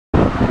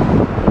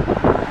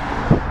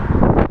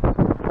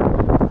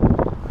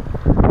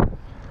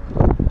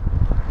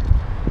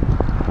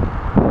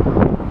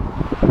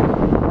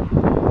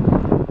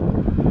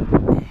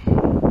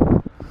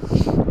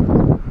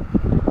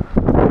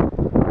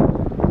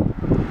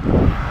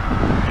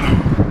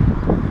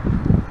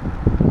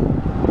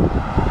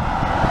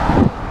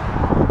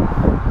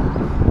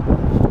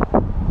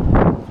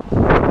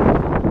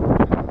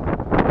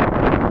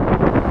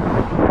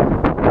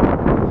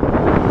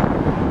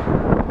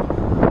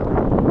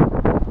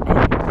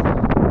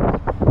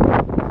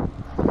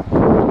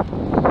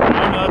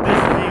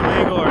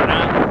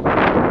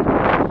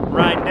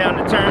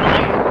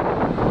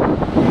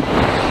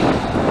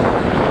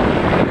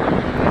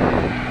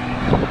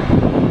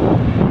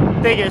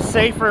bit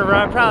safer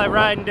probably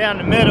riding down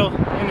the middle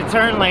in the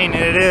turn lane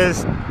than it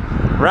is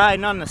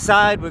riding on the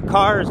side with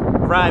cars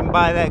riding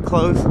by that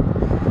close.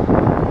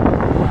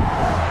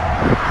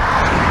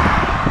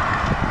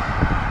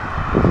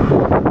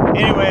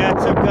 Anyway, I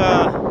took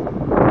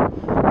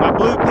my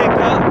blue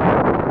pickup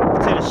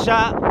to the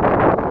shop,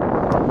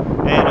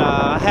 and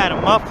I had a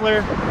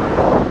muffler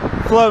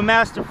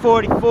Flowmaster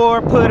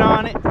 44 put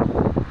on it,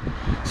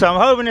 so I'm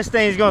hoping this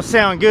thing's gonna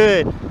sound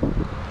good.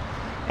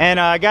 And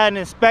I got an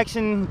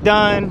inspection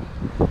done,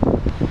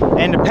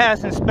 and to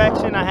pass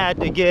inspection I had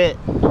to get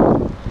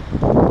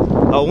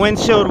a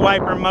windshield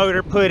wiper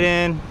motor put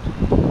in,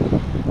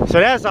 so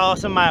that's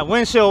awesome. My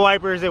windshield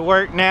wipers at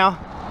work now.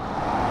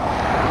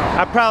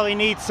 I probably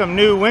need some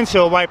new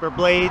windshield wiper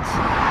blades.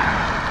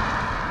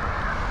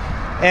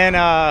 And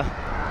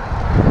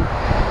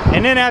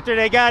then after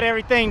they got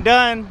everything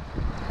done,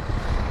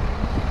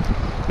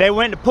 they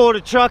went to pull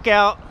the truck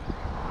out,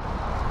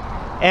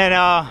 and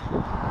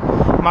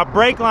my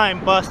brake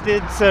line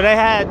busted, so they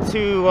had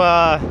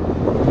to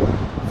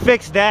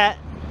fix that,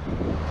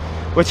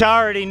 which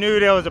I already knew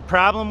there was a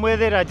problem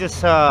with it. I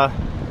just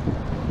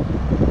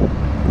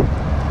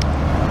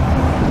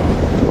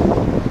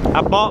I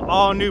bought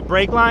all new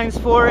brake lines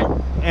for it,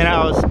 and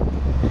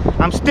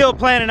I'm still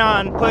planning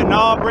on putting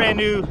all brand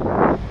new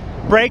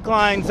brake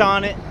lines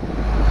on it.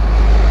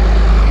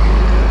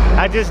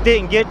 I just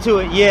didn't get to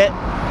it yet.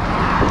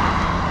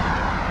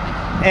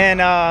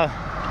 And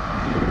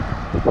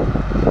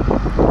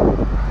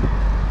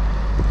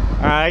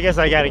I guess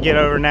I gotta get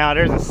over now.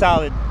 There's a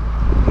solid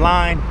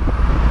line.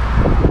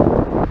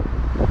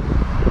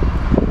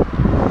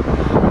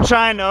 I'm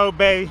trying to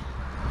obey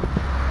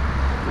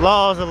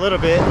laws a little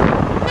bit.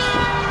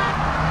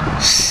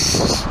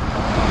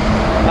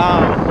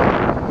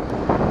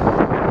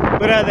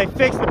 But they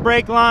fixed the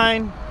brake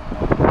line,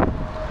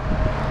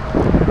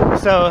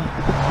 so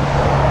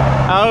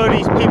I owe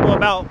these people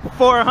about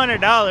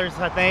 $400,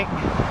 I think.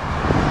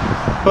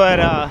 But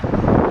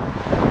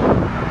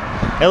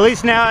at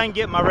least now I can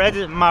get my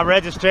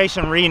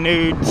registration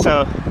renewed,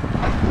 so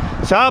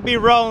I'll be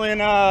rolling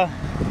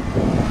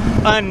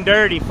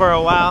undirty for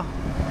a while,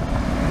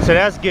 so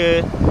that's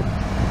good.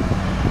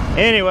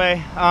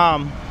 Anyway,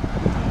 I'm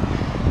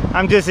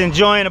just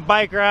enjoying a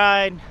bike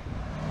ride.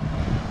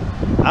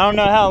 I don't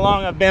know how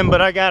long I've been,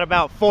 but I got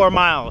about 4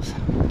 miles.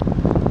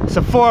 It's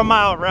a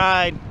 4-mile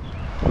ride,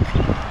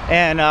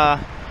 and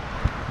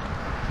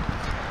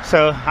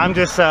so I'm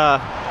just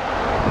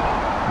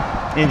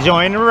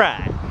enjoying the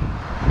ride,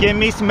 getting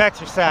me some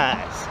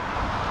exercise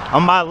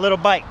on my little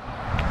bike.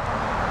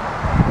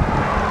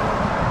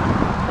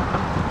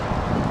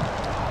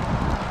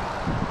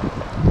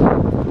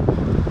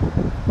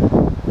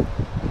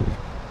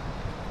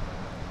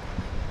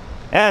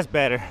 That's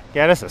better.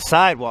 Yeah, that's a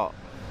sidewalk.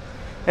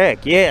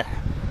 Heck yeah.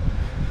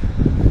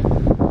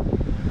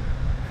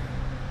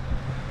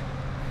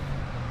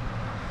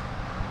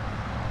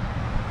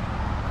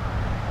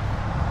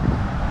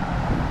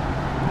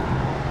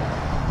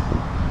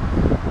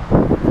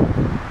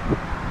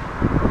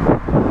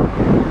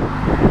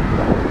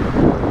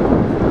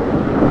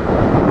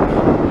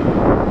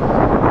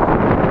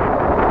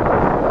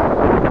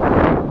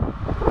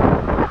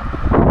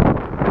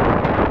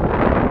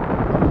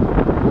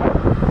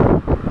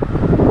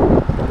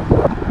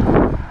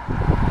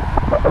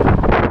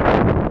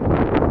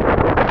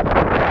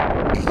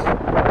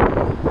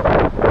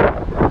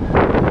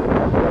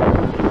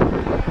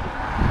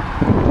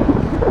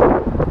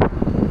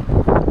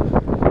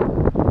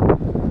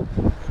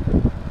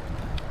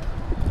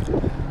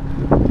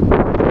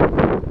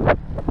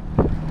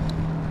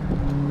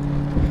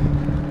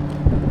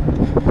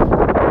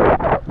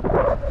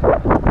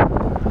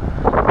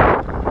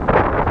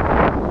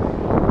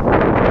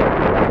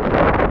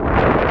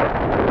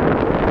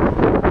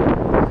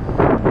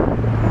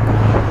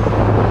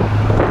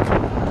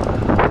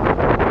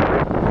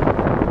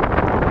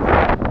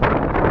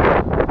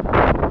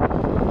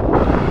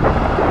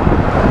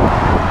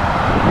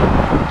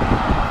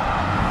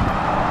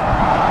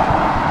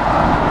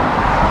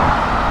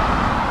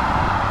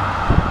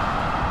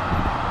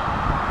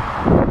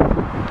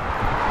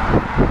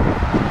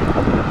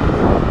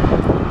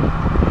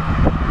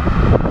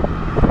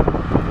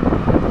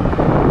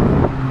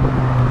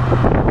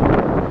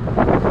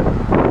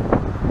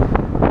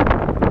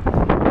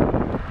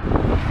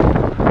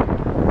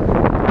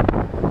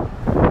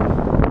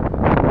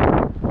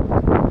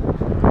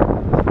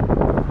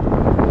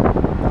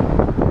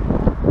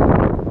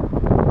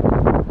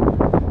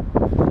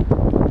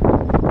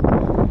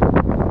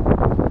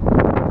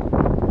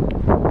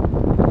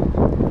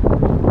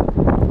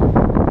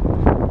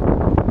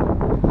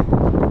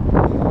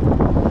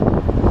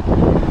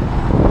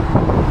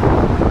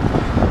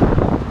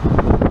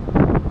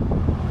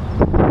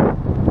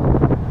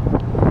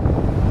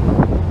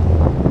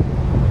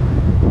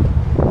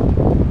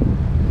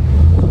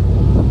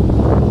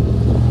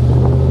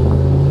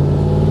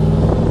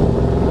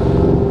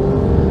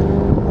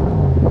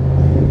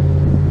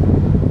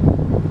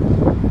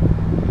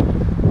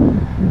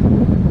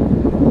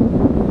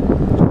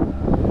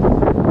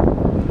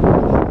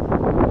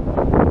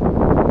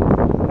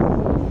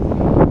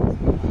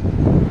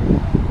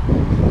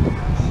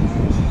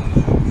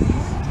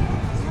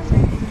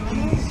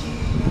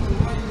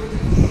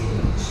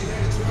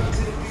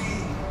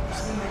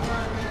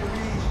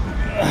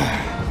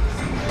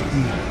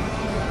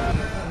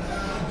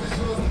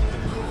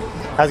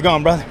 How's it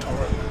going, brother?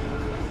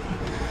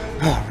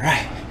 All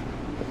right.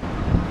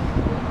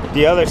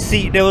 The other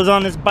seat that was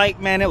on this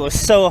bike, man, it was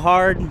so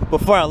hard.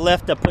 Before I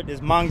left, I put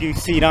this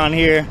mongoose seat on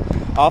here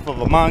off of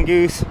a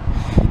mongoose.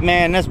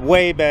 Man, that's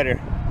way better.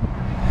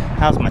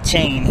 How's my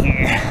chain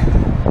here?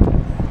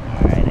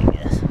 All right, I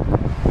guess.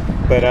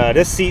 But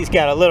this seat's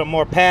got a little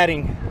more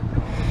padding.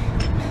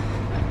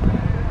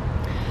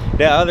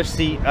 That other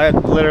seat, I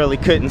literally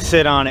couldn't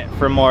sit on it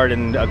for more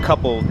than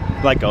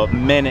like a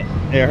minute.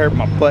 It hurt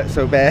my butt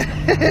so bad.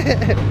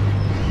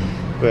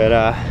 But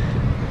all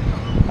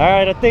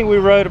right, I think we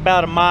rode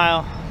about a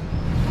mile,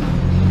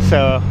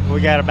 so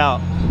we got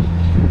about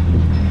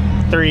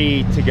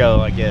 3 to go,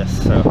 I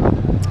guess. So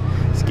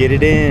let's get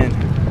it in.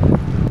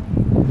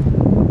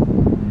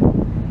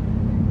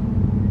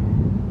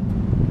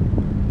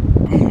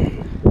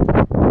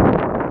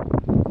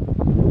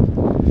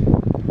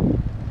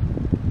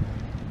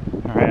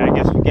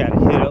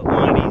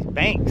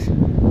 Banks.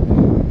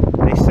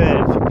 They said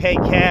if you pay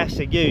cash,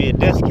 they give you a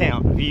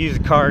discount. If you use a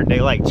card, they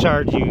like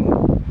charge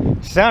you.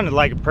 It sounded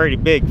like a pretty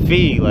big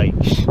fee, like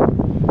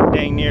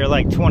dang near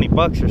like 20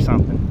 bucks or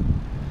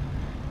something.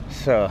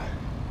 So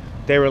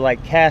they were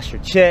like cash or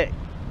check,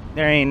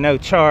 there ain't no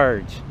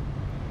charge.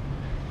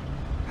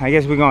 I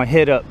guess we're gonna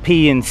hit up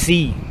P and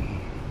C.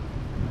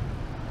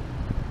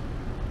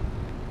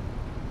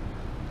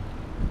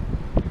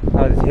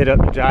 I'll just hit up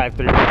the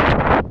drive-thru.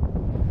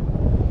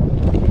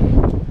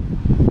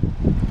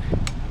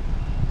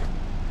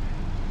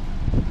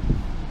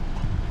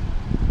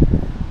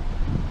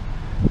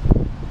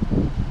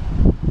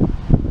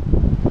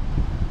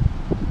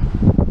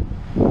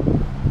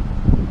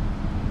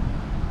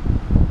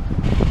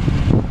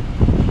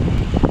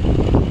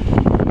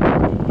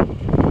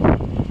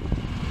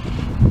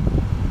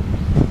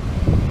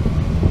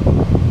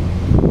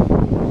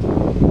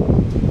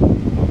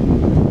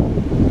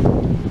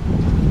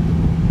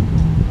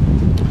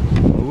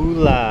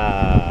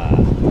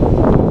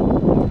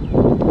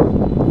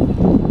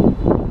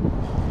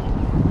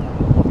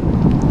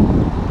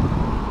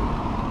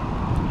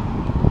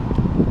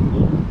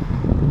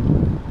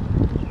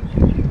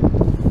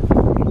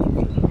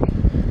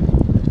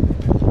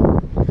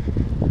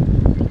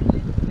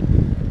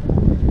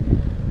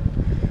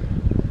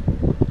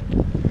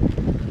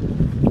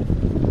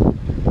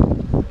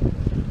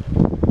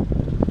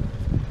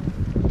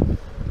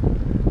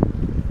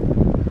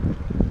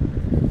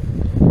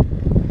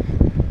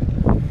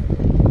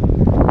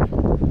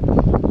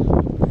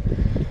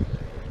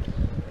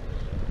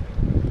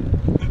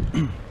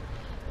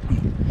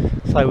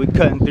 It's like we're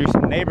cutting through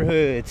some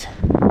neighborhoods.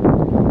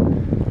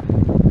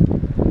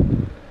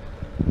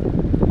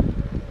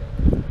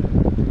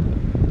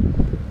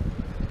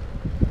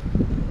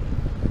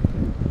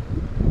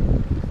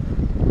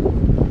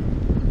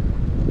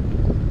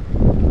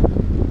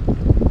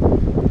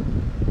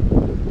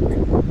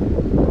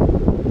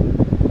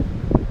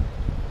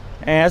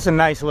 And that's a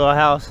nice little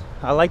house.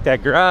 I like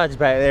that garage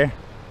back there.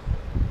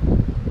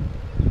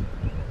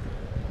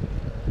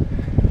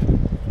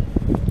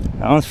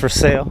 That one's for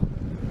sale.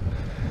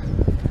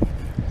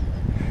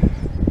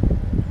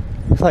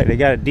 Looks like they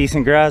got a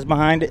decent garage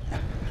behind it.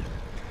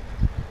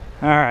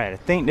 All right, I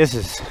think this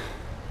is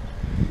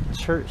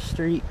Church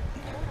Street.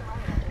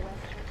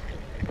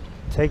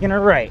 Taking a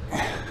right.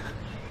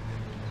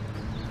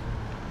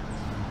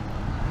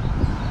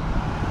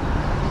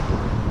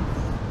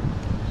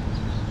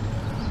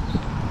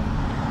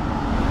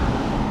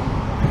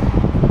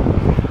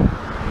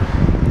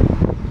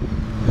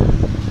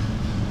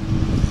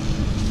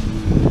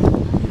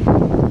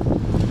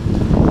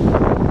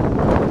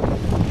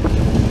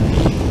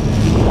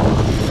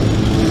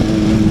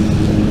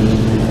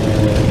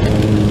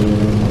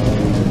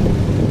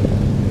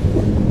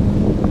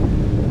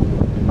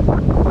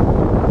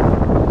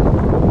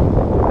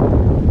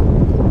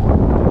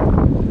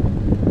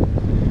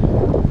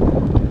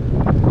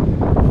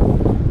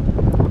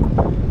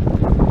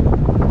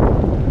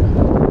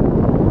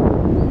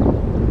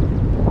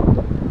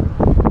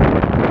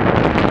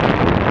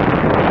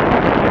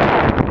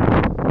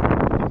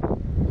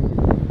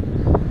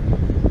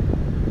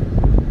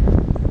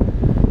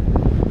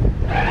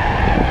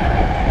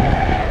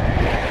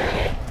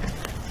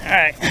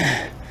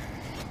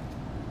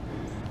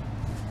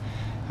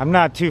 I'm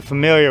not too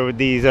familiar with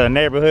these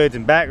neighborhoods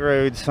and back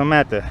roads, so I'm gonna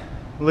have to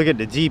look at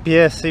the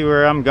GPS, see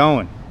where I'm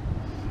going.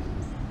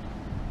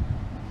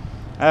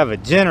 I have a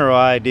general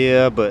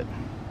idea, but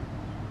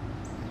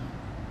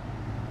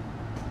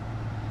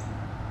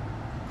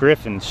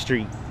Griffin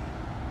Street.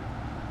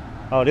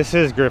 Oh, this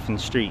is Griffin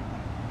Street.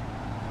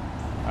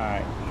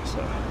 Alright, so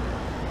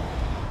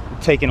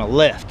we're taking a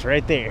left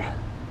right there.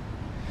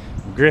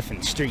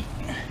 Griffin Street.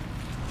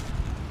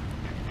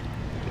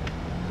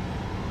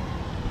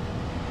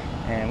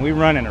 And we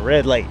running a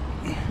red light.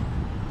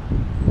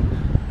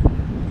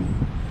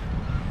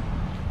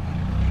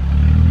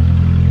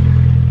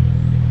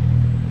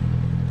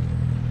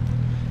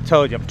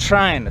 Told you, I'm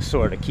trying to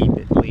sort of keep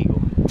it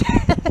legal.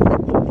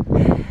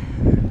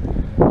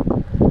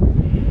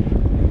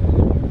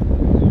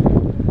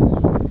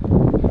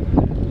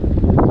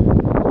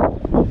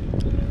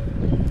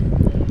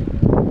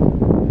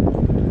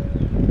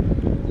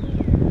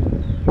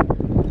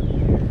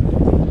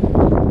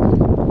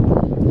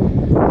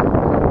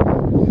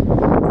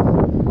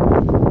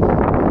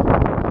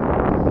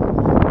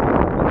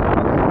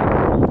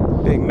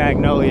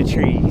 magnolia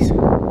trees.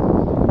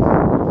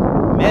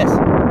 Messy.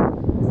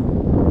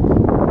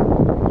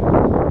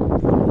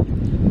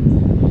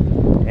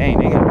 Dang,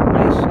 they got a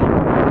nice shape.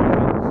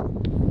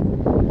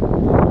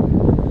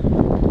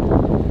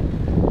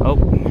 Oh,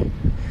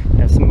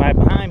 there's somebody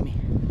behind me.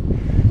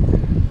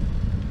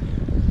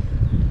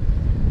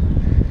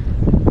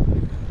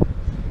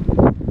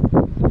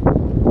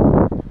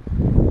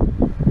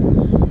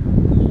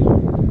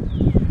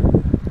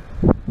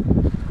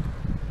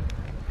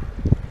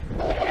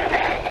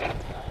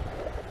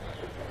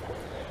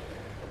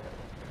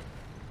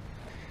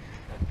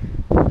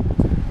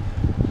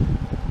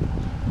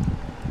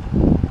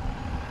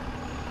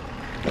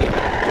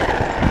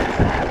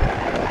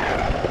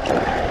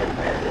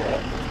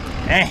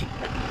 Dang.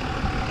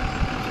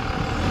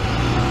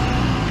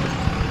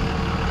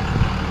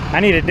 I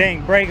need a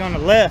dang brake on the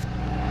left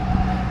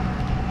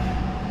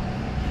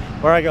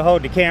where I can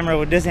hold the camera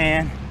with this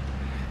hand.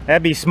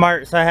 That'd be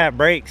smart so I have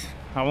brakes.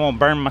 I won't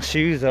burn my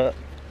shoes up.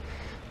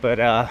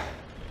 But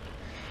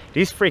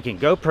these freaking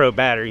GoPro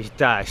batteries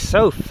die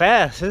so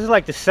fast. This is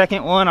like the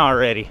second one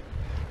already.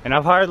 And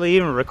I've hardly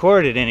even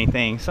recorded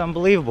anything. It's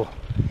unbelievable.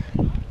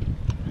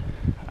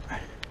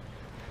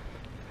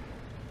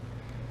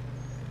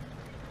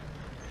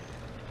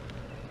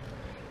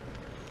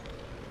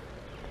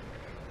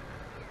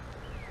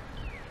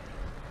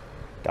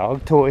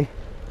 Dog toy.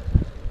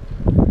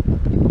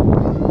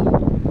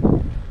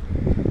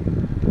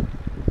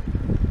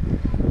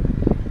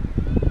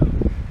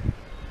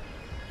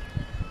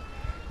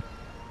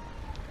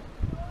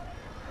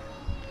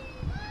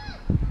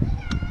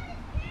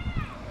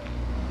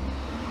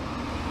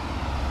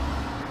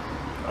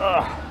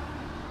 Ugh.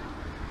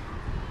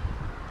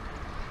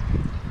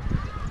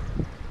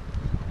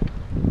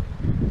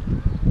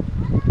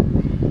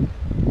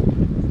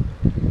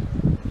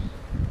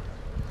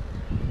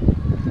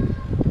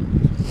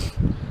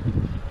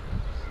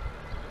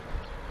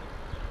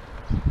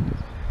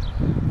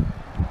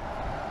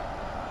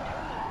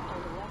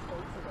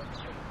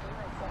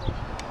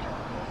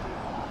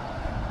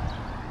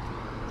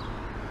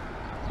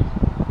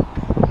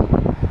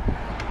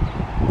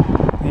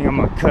 I'm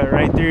gonna cut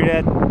right through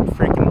that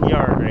freaking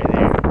yard right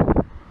there.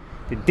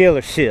 The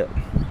dealership.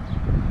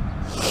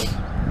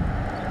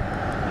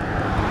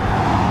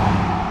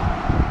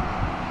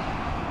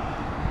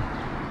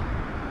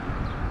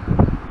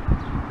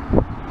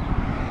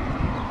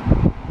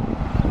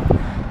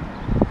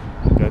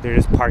 Go through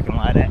this parking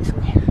lot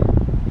actually.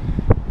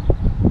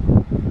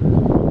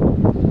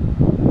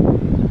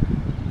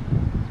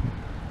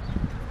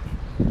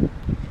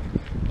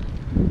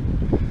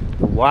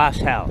 The wash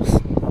house.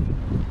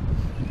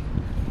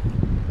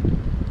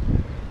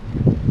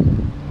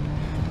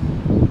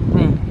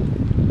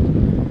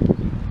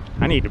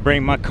 I need to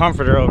bring my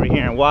comforter over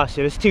here and wash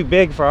it. It's too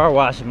big for our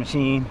washing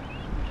machine.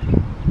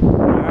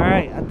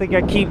 Alright, I think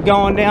I keep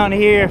going down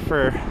here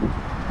for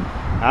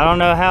I don't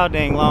know how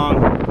dang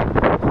long.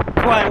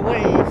 Quite a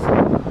ways.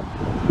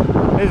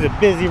 This is a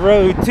busy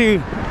road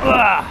too.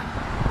 Ugh.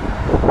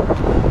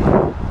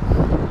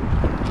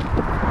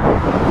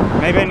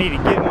 Maybe I need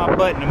to get my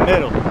butt in the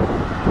middle.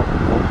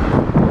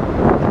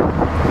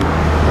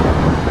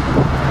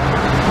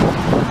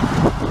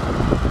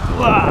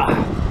 Ugh.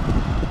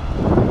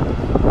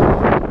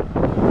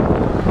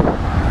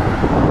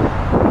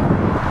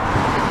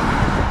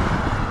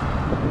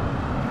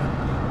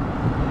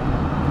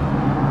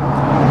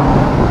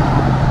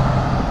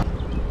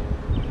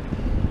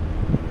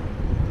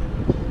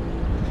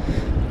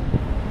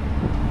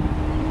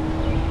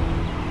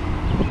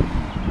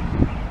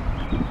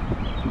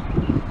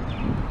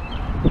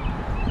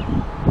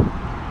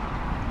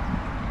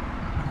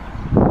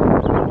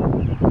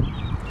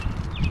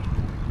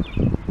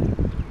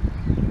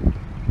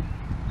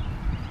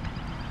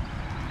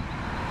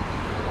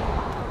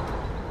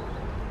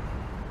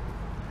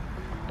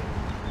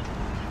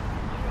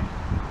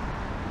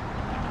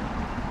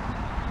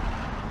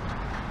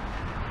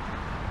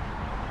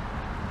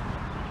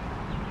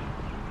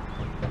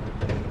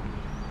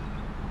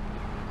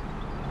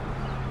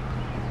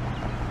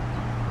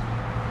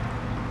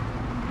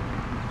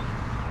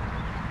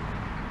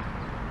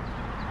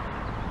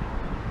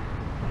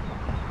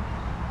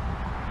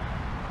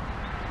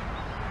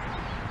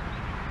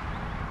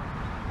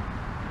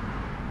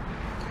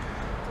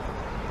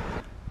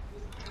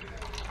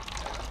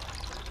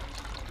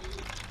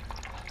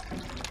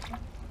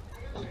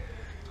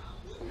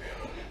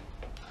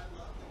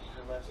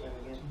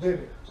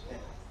 Bennett.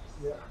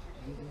 Yeah,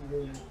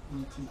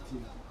 B-E-N-E-T-T.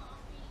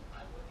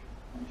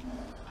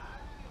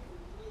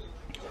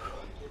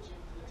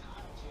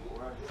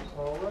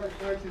 All right,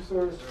 thank you,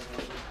 sir.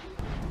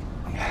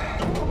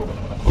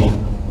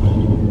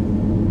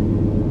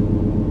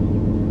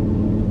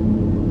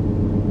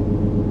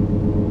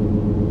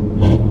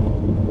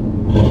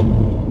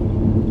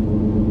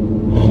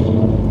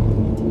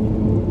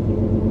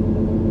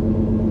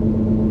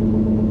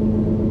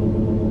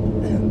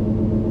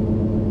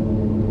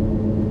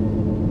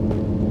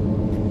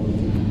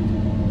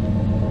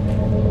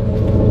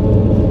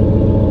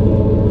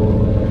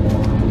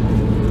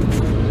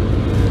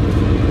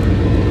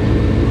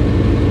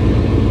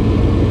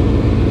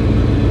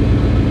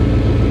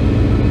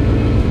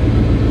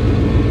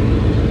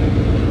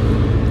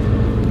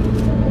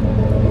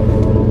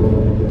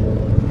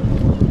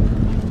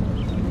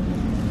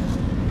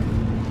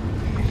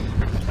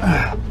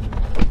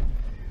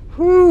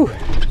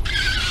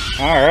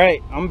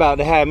 I'm about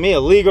to have me a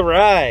legal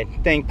ride.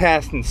 Thing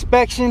passed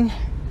inspection.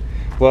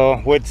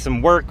 Well, with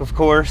some work, of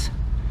course.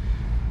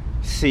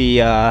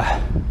 See, I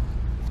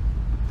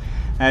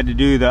had to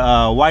do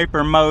the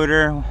wiper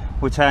motor,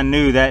 which I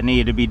knew that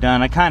needed to be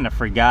done. I kind of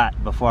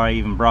forgot before I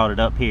even brought it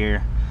up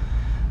here.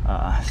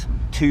 Some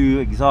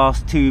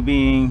exhaust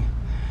tubing.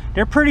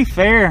 They're pretty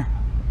fair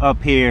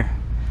up here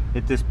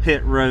at this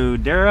pit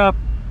road. They're up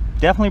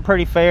definitely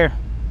pretty fair.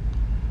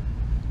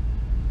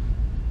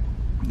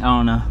 I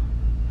don't know,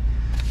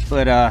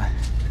 but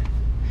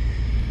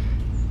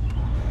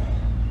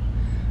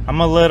I'm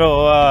a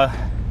little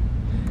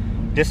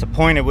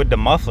disappointed with the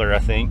muffler. I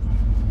think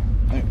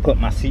let me put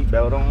my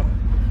seatbelt on.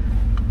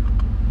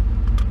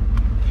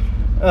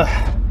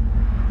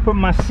 Put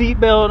my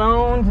seatbelt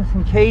on just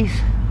in case.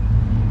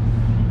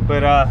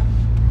 But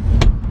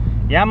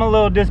yeah, I'm a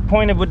little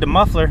disappointed with the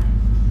muffler.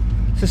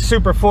 It's a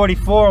Super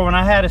 44. When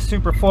I had a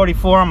Super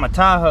 44 on my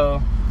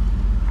Tahoe,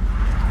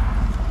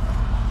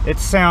 it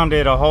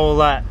sounded a whole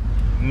lot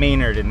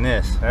meaner than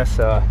this. That's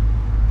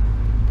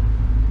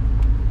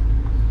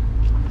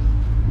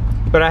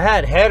but I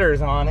had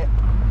headers on it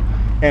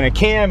and a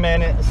cam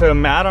in it, so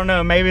I don't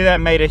know, maybe that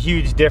made a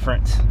huge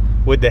difference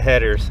with the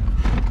headers,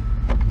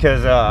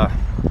 because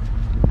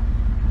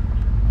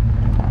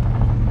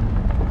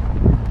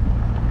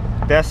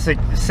that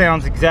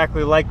sounds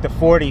exactly like the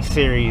 40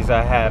 series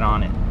I had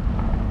on it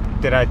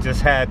that I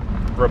just had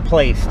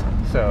replaced.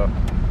 So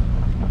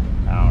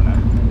I don't know.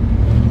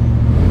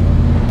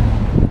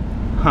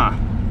 Huh.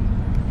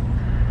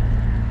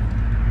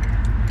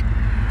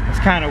 It's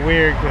kind of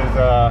weird because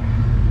I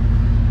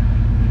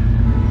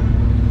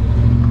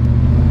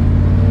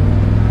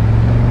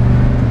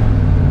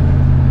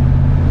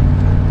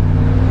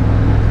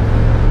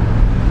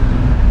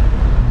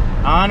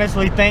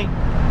honestly think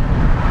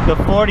the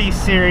 40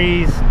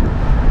 series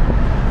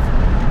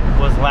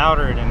was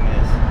louder than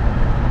this.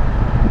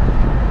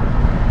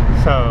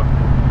 So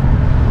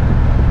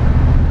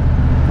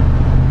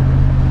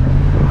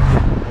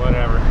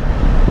whatever.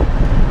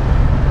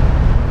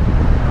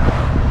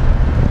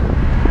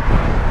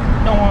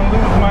 Don't want to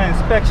lose my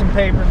inspection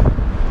paper.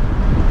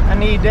 I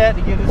need that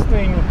to get this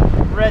thing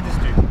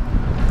registered.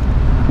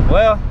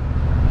 Well,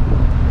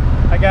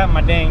 I got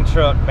my dang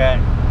truck back.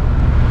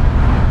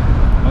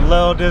 I'm a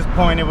little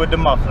disappointed with the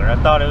muffler. I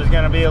thought it was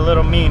going to be a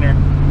little meaner,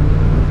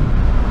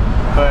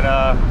 but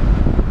I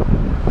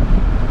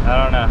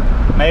don't know.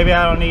 Maybe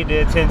I don't need the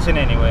attention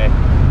anyway,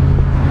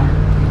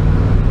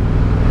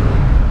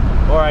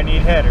 or I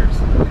need headers.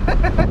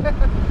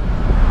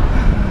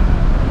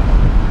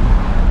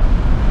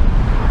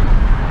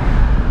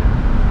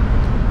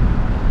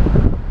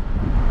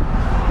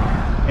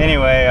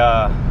 Anyway,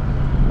 I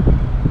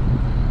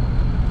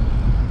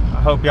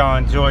hope y'all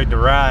enjoyed the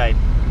ride.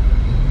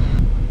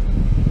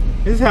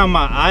 This is how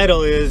my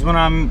idle is when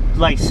I'm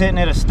like sitting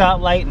at a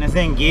stoplight and it's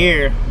in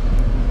gear.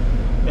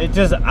 It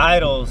just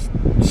idles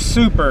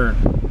super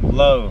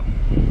low.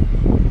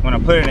 When I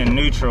put it in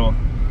neutral,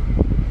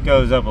 it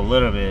goes up a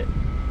little bit,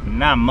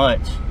 not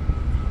much.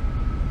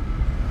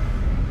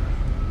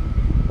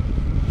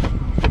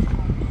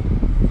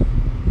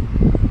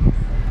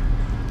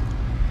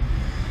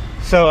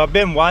 So I've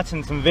been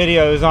watching some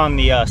videos on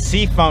the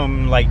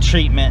seafoam like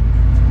treatment.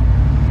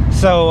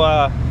 So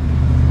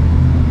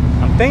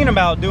I'm thinking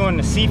about doing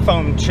the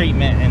seafoam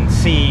treatment and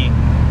see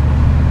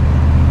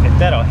if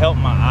that'll help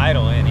my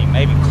idle any.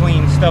 Maybe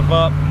clean stuff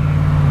up.